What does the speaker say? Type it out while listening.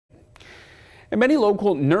And many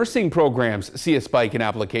local nursing programs see a spike in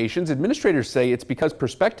applications. Administrators say it's because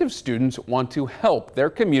prospective students want to help their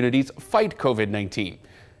communities fight COVID-19.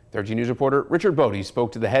 13 News reporter Richard Bodie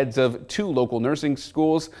spoke to the heads of 2 local nursing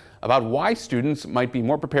schools about why students might be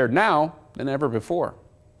more prepared now than ever before.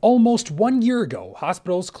 Almost 1 year ago,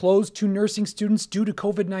 hospitals closed to nursing students due to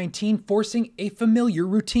COVID-19, forcing a familiar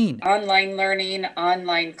routine. Online learning,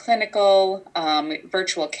 online clinical,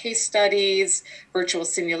 virtual case studies, virtual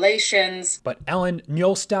simulations. But Ellen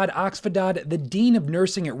Njolstad-Oxfordad, the dean of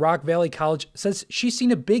nursing at Rock Valley College, says she's seen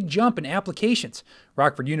a big jump in applications.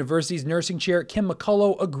 Rockford University's nursing chair Kim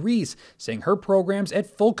McCullough agrees, saying her program's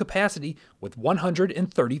at full capacity with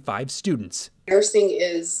 135 students. Nursing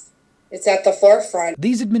it's at the forefront.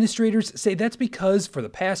 These administrators say that's because for the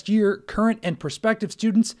past year, current and prospective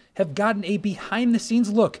students have gotten a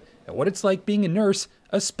behind-the-scenes look at what it's like being a nurse,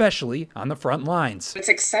 especially on the front lines. It's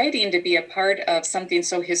exciting to be a part of something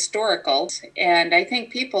so historical, and I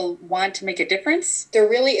think people want to make a difference. They're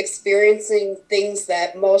really experiencing things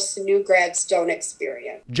that most new grads don't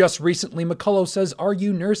experience. Just recently, McCullough says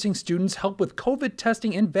RU nursing students help with COVID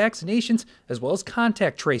testing and vaccinations, as well as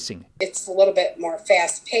contact tracing. It's a little bit more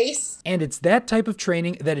fast-paced. And it's that type of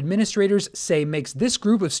training that administrators say makes this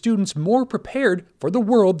group of students more prepared for the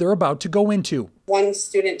world they're about to go into. One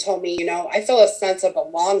student told me, I feel a sense of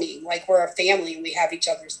belonging, like we're a family and we have each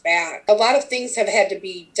other's back. A lot of things have had to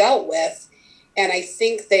be dealt with, and I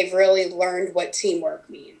think they've really learned what teamwork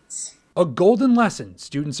means. A golden lesson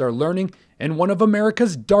students are learning in one of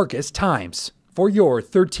America's darkest times. For your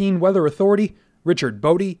 13 Weather Authority, Richard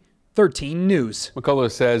Bodie, 13 News.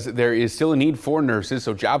 McCullough says there is still a need for nurses,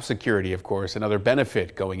 so job security, of course, another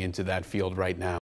benefit going into that field right now.